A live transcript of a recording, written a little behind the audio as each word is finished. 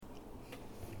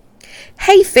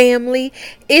Hey family,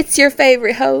 it's your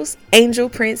favorite host, Angel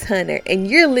Prince Hunter,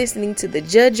 and you're listening to the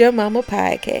Judge Your Mama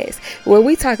podcast, where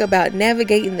we talk about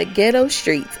navigating the ghetto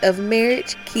streets of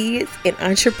marriage, kids, and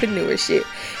entrepreneurship.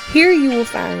 Here you will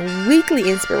find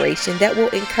weekly inspiration that will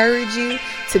encourage you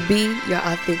to be your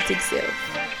authentic self.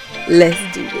 Let's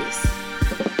do this.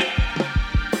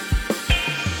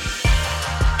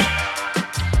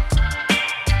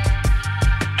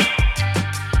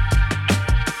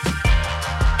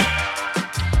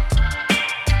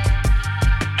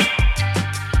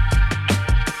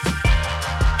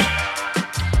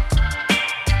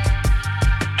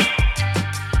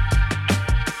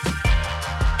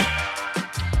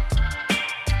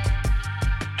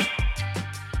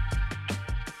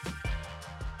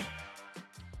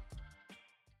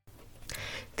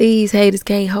 These haters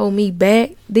can't hold me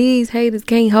back. These haters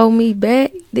can't hold me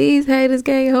back. These haters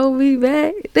can't hold me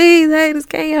back. These haters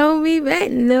can't hold me back.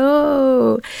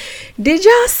 No. Did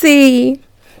y'all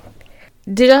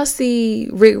see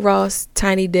Rick Ross'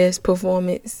 Tiny Desk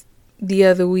performance the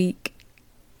other week?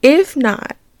 If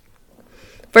not,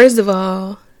 first of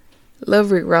all,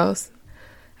 love Rick Ross.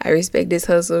 I respect his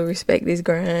hustle, respect his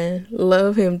grind,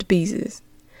 love him to pieces.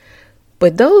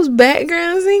 But those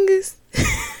background singers,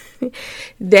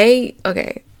 I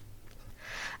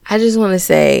just want to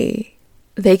say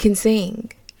they can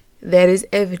sing. That is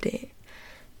evident.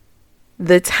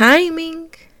 The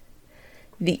timing,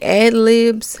 the ad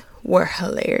libs were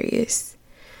hilarious.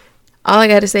 All I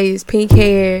got to say is pink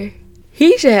hair.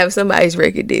 He should have somebody's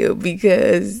record deal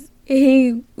because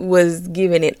he was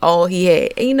giving it all he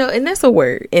had. And that's a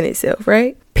word in itself,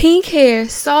 right? Pink hair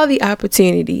saw the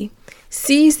opportunity,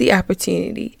 seized the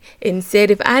opportunity, and said,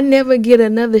 if I never get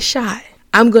another shot,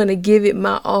 I'm going to give it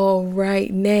my all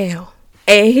right now.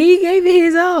 And he gave it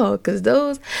his all, because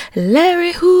those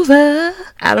Larry Hoover,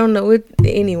 I don't know what,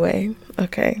 anyway.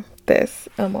 Okay,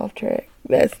 I'm off track.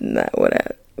 That's not what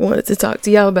I wanted to talk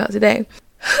to y'all about today.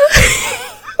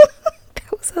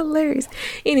 That was hilarious.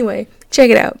 Anyway, check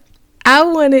it out.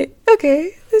 Let's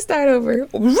start over.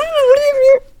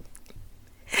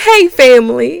 Hey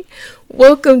family,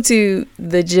 welcome to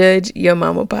the Judge Your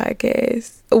Mama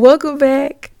podcast. Welcome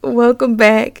back.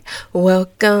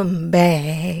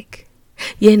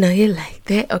 You know you like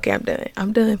that. Okay,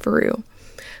 I'm done for real.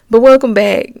 But welcome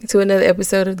back to another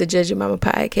episode of the Judge Your Mama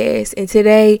podcast. And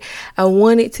today I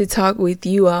wanted to talk with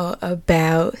you all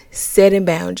about setting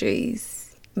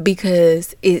boundaries,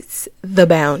 because it's the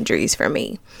boundaries for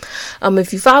me.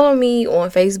 If you follow me on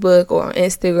Facebook or on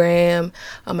Instagram,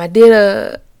 I did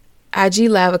a IG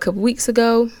live a couple weeks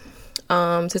ago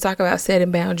to talk about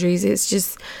setting boundaries. It's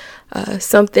just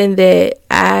something that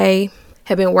I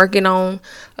have been working on,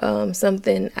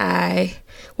 something I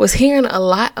was hearing a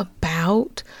lot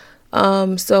about.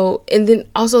 And then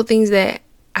also things that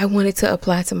I wanted to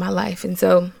apply to my life. And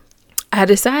so I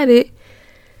decided,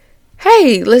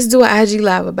 hey, let's do an IG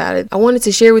live about it. I wanted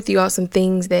to share with you all some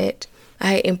things that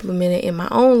I implemented in my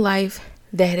own life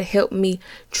that helped me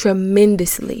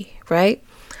tremendously, right?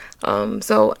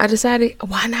 So I decided,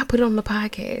 why not put it on the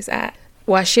podcast?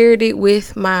 I shared it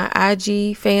with my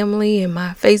IG family and my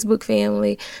Facebook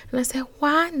family. And I said,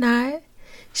 why not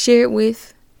share it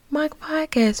with my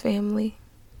podcast family?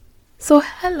 So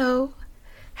hello,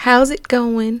 how's it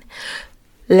going?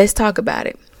 Let's talk about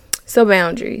it. So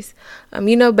boundaries.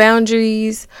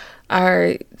 Boundaries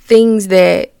are things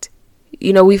that,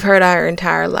 we've heard our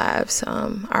entire lives.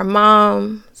 Our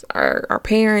moms, our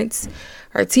parents,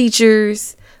 our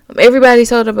teachers, everybody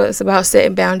told us about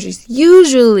setting boundaries.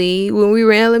 Usually when we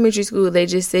were in elementary school, they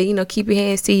just say, keep your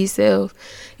hands to yourself,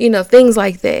 things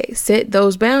like that. Set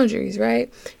those boundaries, right?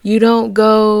 You don't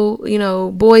go,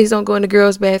 boys don't go in the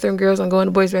girls' bathroom, girls don't go in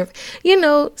the boys'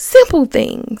 bathroom, simple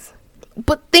things,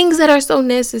 but things that are so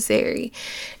necessary.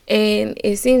 And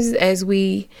it seems as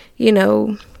we get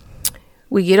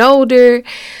older,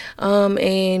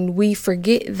 and we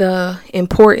forget the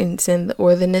importance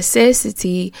or the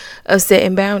necessity of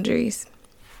setting boundaries.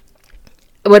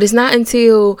 But it's not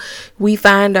until we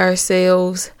find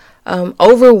ourselves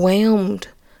overwhelmed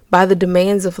by the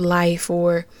demands of life,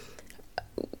 or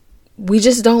we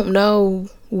just don't know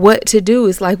what to do.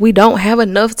 It's like we don't have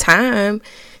enough time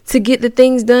to get the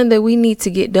things done that we need to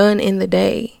get done in the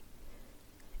day.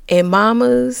 And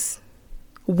mamas,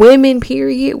 women,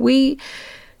 period, we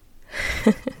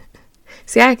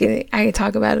see, I can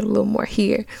talk about it a little more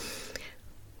here.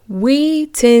 We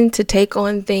tend to take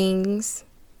on things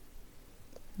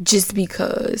just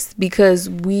because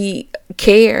we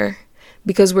care,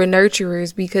 because we're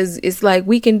nurturers, because it's like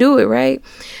we can do it, right?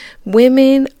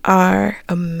 Women are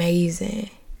amazing.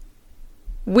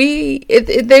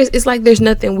 It's like there's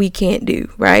nothing we can't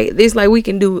do, right? It's like we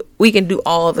can do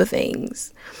all the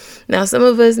things. Now, some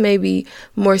of us may be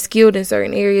more skilled in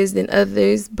certain areas than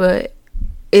others, but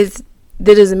that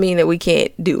doesn't mean that we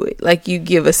can't do it. Like, you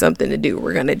give us something to do,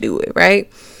 we're gonna do it,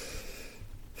 right?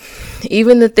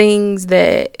 Even the things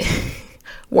that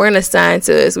weren't assigned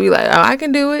to us, we like, oh, I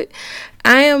can do it.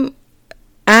 I am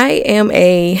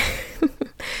a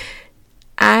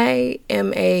I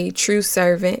am a true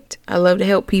servant. I love to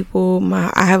help people.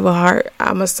 I have a heart.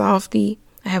 I'm a softie.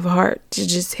 I have a heart to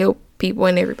just help people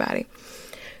and everybody,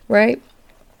 right?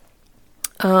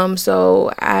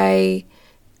 So I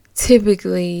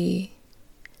typically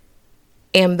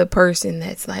am the person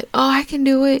that's like, oh, I can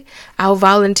do it. I'll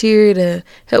volunteer to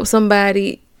help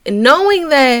somebody, knowing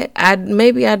that I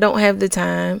don't have the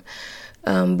time.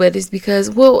 But it's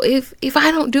because, well, if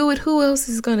I don't do it, who else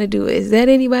is going to do it? Is that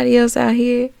anybody else out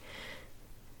here?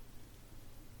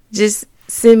 Just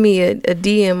send me a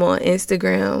DM on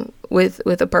Instagram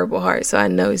with a purple heart so I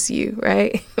know it's you,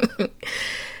 right?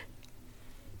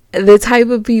 The type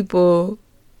of people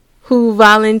who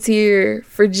volunteer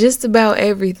for just about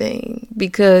everything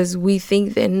because we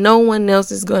think that no one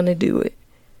else is going to do it.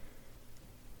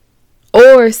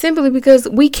 Or simply because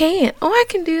we can't. Oh, I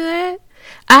can do that.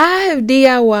 I have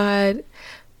DIY'd.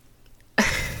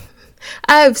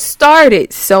 I've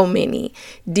started so many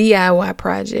DIY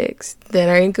projects that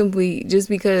are incomplete just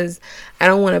because I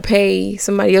don't want to pay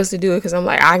somebody else to do it because I'm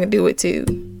like, I can do it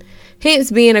too.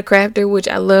 Hence being a crafter, which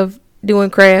I love doing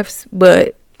crafts,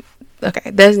 but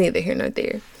okay, that's neither here nor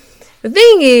there. The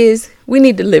thing is, we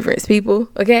need deliverance, people,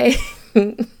 okay?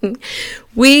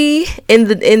 We and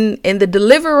the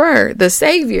deliverer, the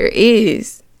savior,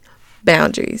 is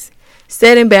boundaries.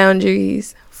 Setting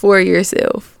boundaries for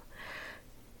yourself.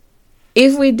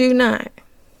 If we do not,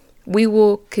 we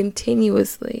will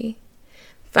continuously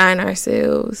find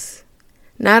ourselves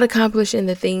not accomplishing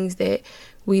the things that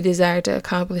we desire to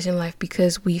accomplish in life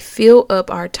because we fill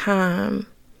up our time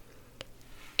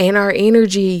and our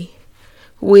energy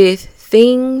with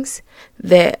things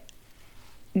that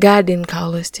God didn't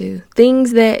call us to,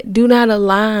 things that do not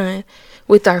align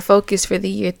with our focus for the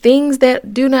year, things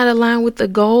that do not align with the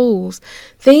goals,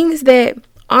 things that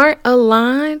aren't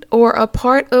aligned or a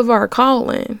part of our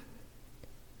calling.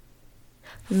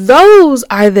 Those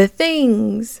are the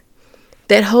things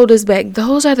that hold us back.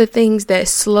 Those are the things that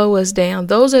slow us down.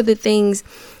 Those are the things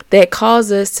that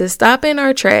cause us to stop in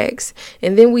our tracks.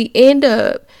 And then we end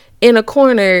up in a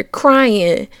corner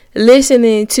crying,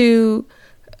 listening to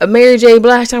a Mary J.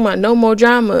 Blige talking about no more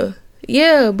drama.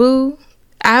 Yeah, boo.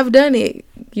 I've done it.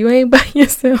 You ain't by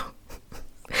yourself.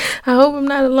 I hope I'm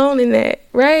not alone in that,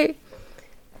 right?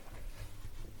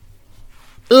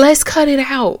 Let's cut it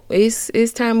out.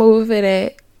 It's time over for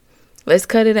that. Let's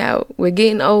cut it out. We're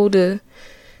getting older.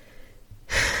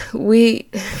 We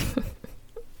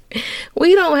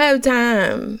don't have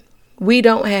time. We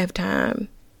don't have time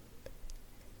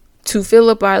to fill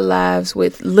up our lives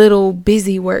with little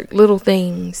busy work, little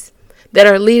things that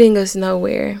are leading us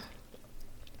nowhere.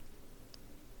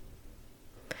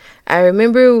 I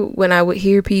remember when I would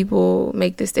hear people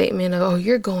make the statement of, oh,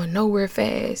 you're going nowhere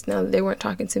fast. Now, they weren't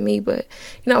talking to me, but,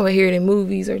 I would hear it in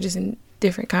movies or just in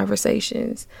different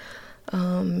conversations.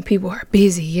 People are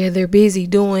busy. Yeah, they're busy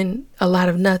doing a lot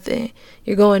of nothing.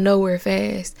 You're going nowhere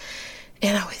fast.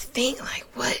 And I would think, like,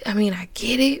 what? I mean, I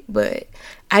get it, but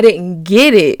I didn't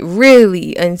get it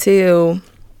really until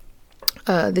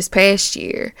this past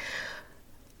year,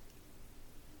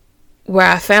 where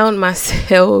I found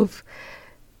myself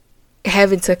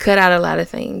having to cut out a lot of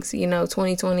things.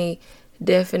 2020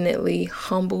 definitely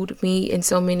humbled me in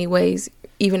so many ways,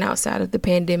 even outside of the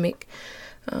pandemic.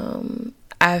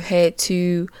 I've had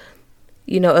to,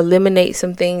 eliminate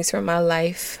some things from my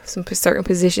life, some certain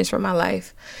positions from my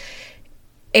life.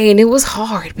 And it was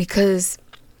hard because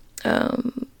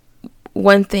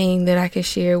one thing that I can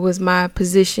share was my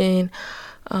position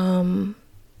in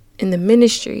the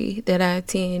ministry that I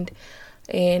attend.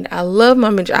 And I love my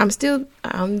ministry. I'm still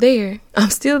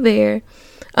there.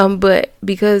 But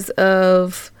because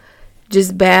of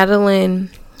just battling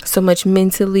so much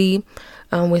mentally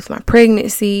with my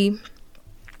pregnancy,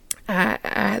 I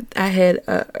had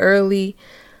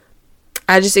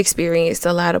I just experienced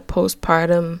a lot of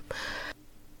postpartum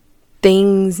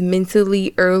things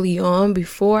mentally early on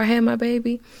before I had my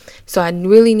baby. So I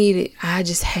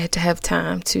just had to have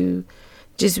time to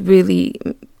just really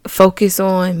focus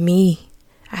on me.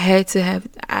 I had to have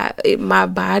my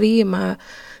body and my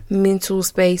mental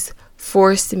space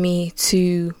forced me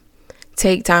to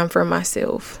take time for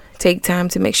myself, take time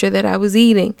to make sure that I was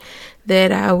eating,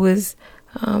 that I was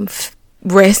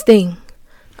resting,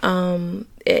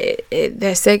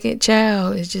 that second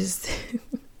child is just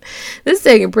this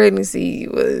second pregnancy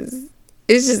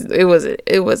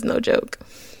it was no joke.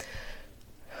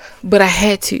 But I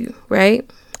had to, right?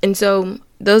 And so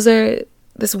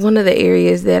that's one of the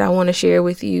areas that I want to share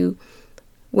with you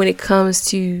when it comes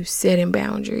to setting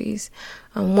boundaries.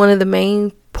 One of the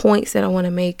main points that I want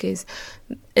to make is,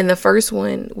 and the first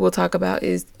one we'll talk about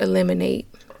is eliminate.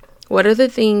 What are the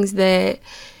things that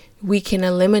we can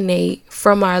eliminate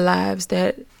from our lives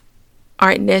that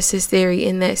aren't necessary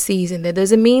in that season? That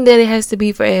doesn't mean that it has to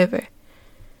be forever.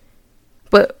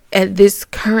 But at this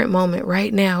current moment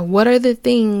right now, what are the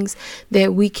things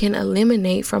that we can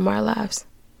eliminate from our lives?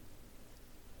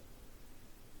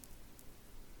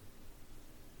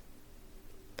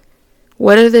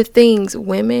 What are the things,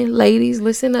 women, ladies,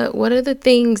 listen up. What are the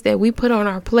things that we put on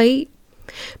our plate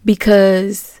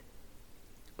because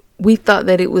we thought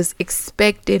that it was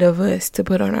expected of us to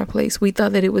put on our plates? We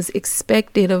thought that it was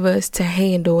expected of us to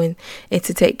handle and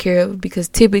to take care of, because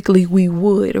typically we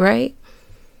would, right?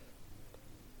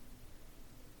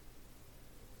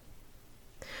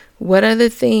 What are the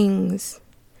things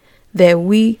that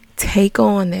we take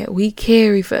on, that we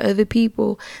carry for other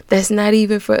people, that's not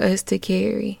even for us to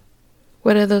carry?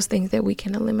 What are those things that we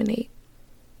can eliminate?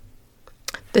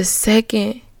 The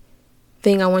second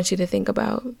thing I want you to think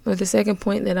about, or the second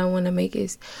point that I want to make,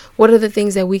 is what are the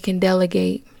things that we can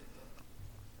delegate?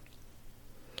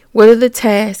 What are the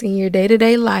tasks in your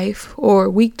day-to-day life or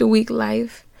week-to-week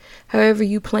life, however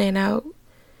you plan out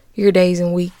your days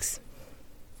and weeks?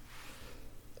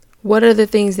 What are the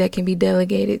things that can be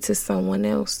delegated to someone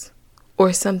else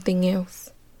or something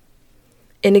else?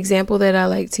 An example that I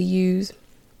like to use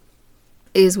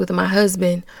is with my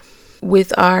husband,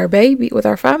 with our baby, with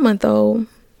our 5-month-old.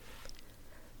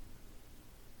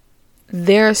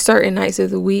 There are certain nights of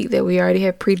the week that we already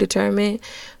have predetermined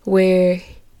where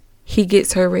he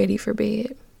gets her ready for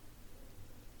bed.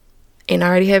 And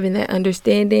already having that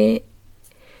understanding,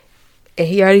 and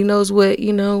he already knows what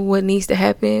needs to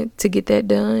happen to get that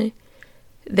done,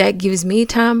 that gives me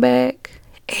time back,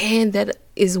 and that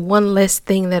is one less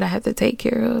thing that I have to take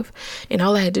care of. And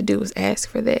all I had to do was ask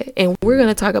for that. And we're going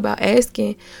to talk about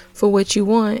asking for what you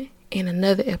want in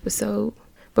another episode.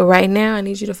 But right now, I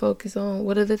need you to focus on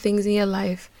what are the things in your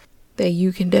life that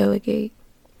you can delegate.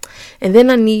 And then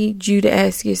I need you to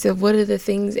ask yourself, what are the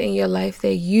things in your life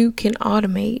that you can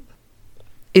automate?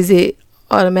 Is it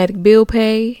automatic bill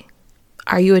pay?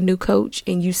 Are you a new coach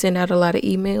and you send out a lot of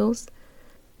emails?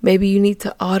 Maybe you need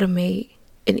to automate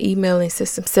an emailing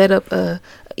system, set up a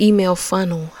email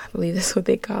funnel, I believe that's what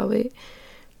they call it,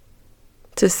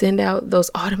 to send out those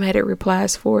automatic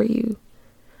replies for you.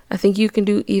 I think you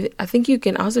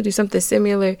can also do something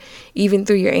similar even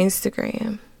through your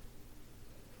Instagram.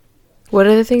 What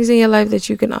are the things in your life that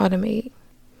you can automate?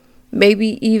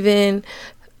 Maybe even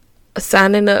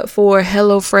signing up for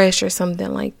HelloFresh or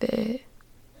something like that,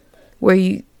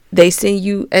 where they send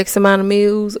you X amount of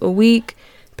meals a week,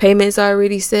 payments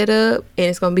already set up, and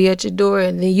it's going to be at your door,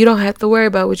 and then you don't have to worry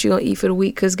about what you're going to eat for the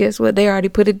week, because guess what? They already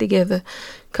put it together.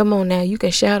 Come on now, you can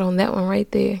shout on that one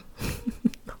right there.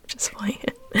 I'm just playing.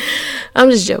 I'm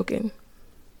just joking.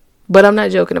 But I'm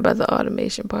not joking about the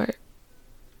automation part.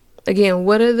 Again,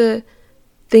 what are the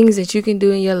things that you can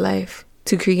do in your life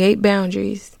to create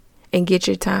boundaries and get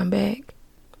your time back?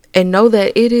 And know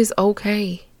that it is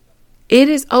okay. It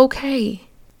is okay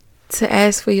to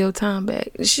ask for your time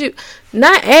back. Shoot,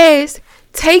 not ask,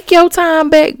 take your time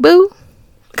back, boo.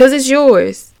 Because it's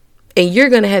yours. And you're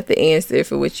going to have to answer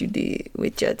for what you did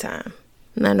with your time.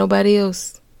 Not nobody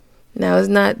else. Now, it's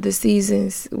not the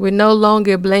seasons. We're no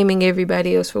longer blaming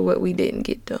everybody else for what we didn't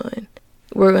get done.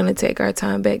 We're going to take our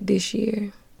time back this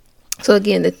year. So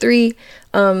again, the 3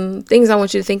 things I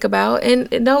want you to think about. And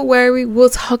don't worry, we'll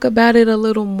talk about it a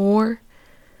little more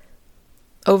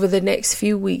over the next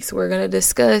few weeks. We're going to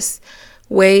discuss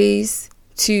ways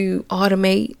to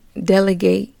automate,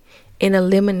 delegate, and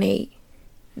eliminate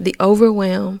the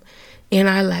overwhelm in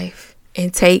our life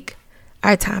and take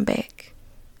our time back.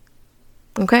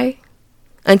 Okay?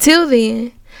 Until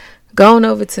then, go on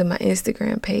over to my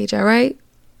Instagram page, all right?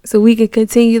 So we can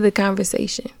continue the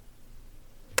conversation.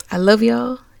 I love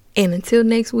y'all. And until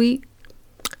next week,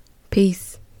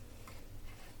 peace.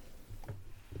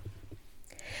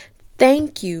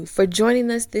 Thank you for joining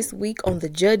us this week on the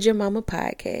Judge Your Mama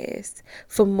podcast.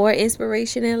 For more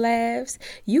inspiration and laughs,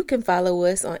 you can follow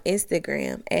us on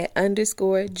Instagram at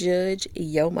 _Judge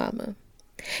Yo Mama.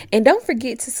 And don't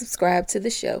forget to subscribe to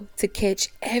the show to catch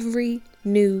every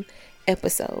new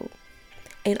episode.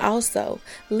 And also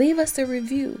leave us a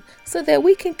review so that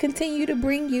we can continue to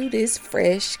bring you this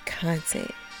fresh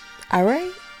content. All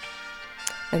right?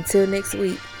 Until next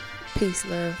week, peace,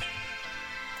 love.